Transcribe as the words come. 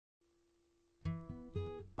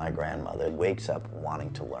My grandmother wakes up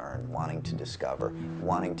wanting to learn, wanting to discover,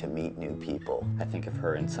 wanting to meet new people. I think of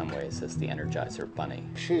her in some ways as the Energizer Bunny.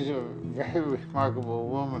 She's a very remarkable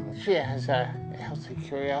woman. She has a healthy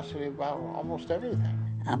curiosity about almost everything.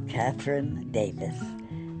 I'm Kathryn Davis,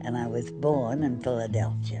 and I was born in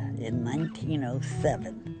Philadelphia in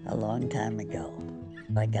 1907, a long time ago.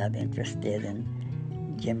 I got interested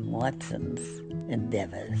in Jim Watson's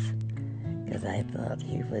endeavors because I thought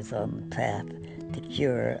he was on the path to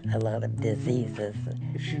cure a lot of diseases.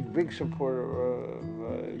 She's a big supporter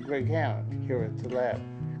of Greg Hammond here at the lab.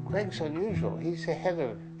 Greg's unusual. He's ahead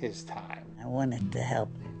of his time. I wanted to help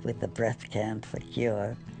with the breast cancer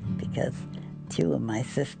cure because 2 of my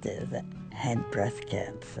sisters had breast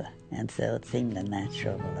cancer, and so it seemed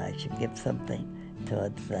natural that I should give something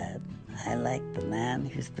towards that. I like the man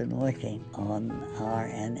who's been working on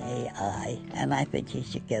RNAi, and I think he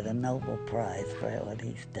should get a Nobel Prize for what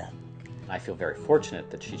he's done. I feel very fortunate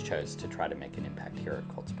that she chose to try to make an impact here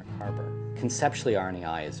at Cold Spring Harbor. Conceptually,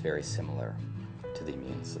 RNAi is very similar to the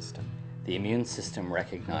immune system. The immune system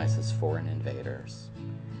recognizes foreign invaders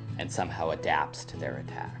and somehow adapts to their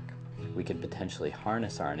attack. We could potentially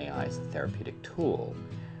harness RNAi as a therapeutic tool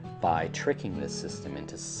by tricking this system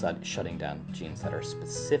into shutting down genes that are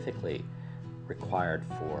specifically required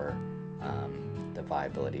for the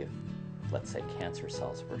viability of, let's say, cancer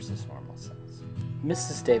cells versus normal cells.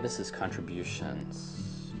 Mrs. Davis's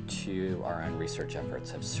contributions to our own research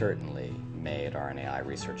efforts have certainly made RNAi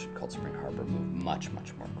research at Cold Spring Harbor move much,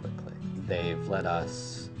 much more quickly. They've let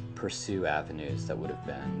us pursue avenues that would have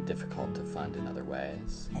been difficult to fund in other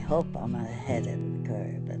ways. I hope I'm ahead of the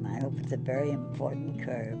curve, and I hope it's a very important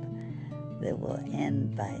curve that will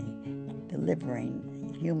end by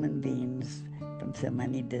delivering human beings from so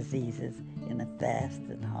many diseases in a fast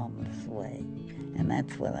and harmless way. And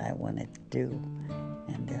that's what I wanted to do,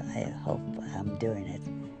 and I hope I'm doing it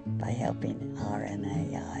by helping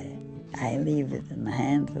RNAi. I leave it in the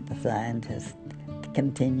hands of the scientists to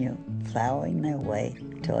continue plowing their way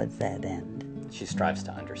towards that end. She strives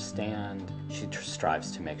to understand, she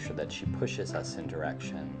strives to make sure that she pushes us in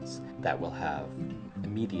directions that will have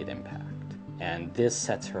immediate impact. And this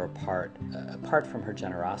sets her apart from her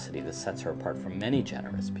generosity, this sets her apart from many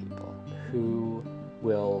generous people who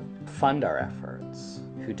will fund our efforts,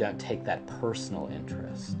 who don't take that personal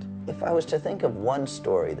interest. If I was to think of one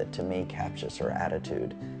story that to me captures her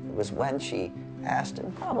attitude, it was when she asked,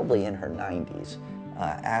 and probably in her 90s,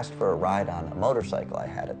 asked for a ride on a motorcycle I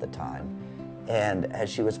had at the time. And as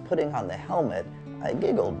she was putting on the helmet, I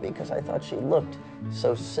giggled because I thought she looked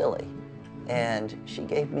so silly. And she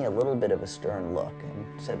gave me a little bit of a stern look and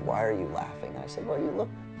said, "Why are you laughing?" I said, "Well, you look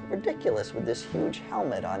ridiculous with this huge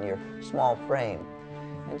helmet on your small frame."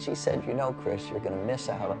 And she said, "You know, Chris, you're going to miss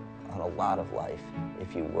out on a lot of life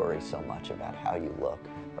if you worry so much about how you look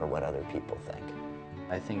or what other people think."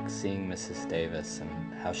 I think seeing Mrs. Davis and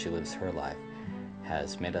how she lives her life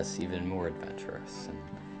has made us even more adventurous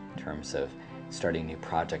in terms of starting new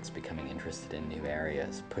projects, becoming interested in new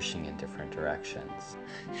areas, pushing in different directions.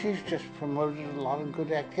 She's just promoted a lot of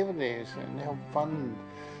good activities and helped fund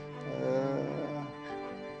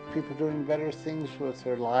people doing better things with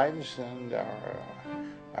their lives and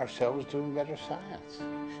ourselves doing better science.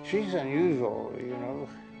 She's unusual, you know.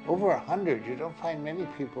 Over 100, you don't find many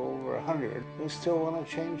people over 100 who still want to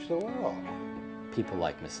change the world. People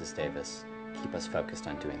like Mrs. Davis keep us focused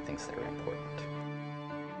on doing things that are important.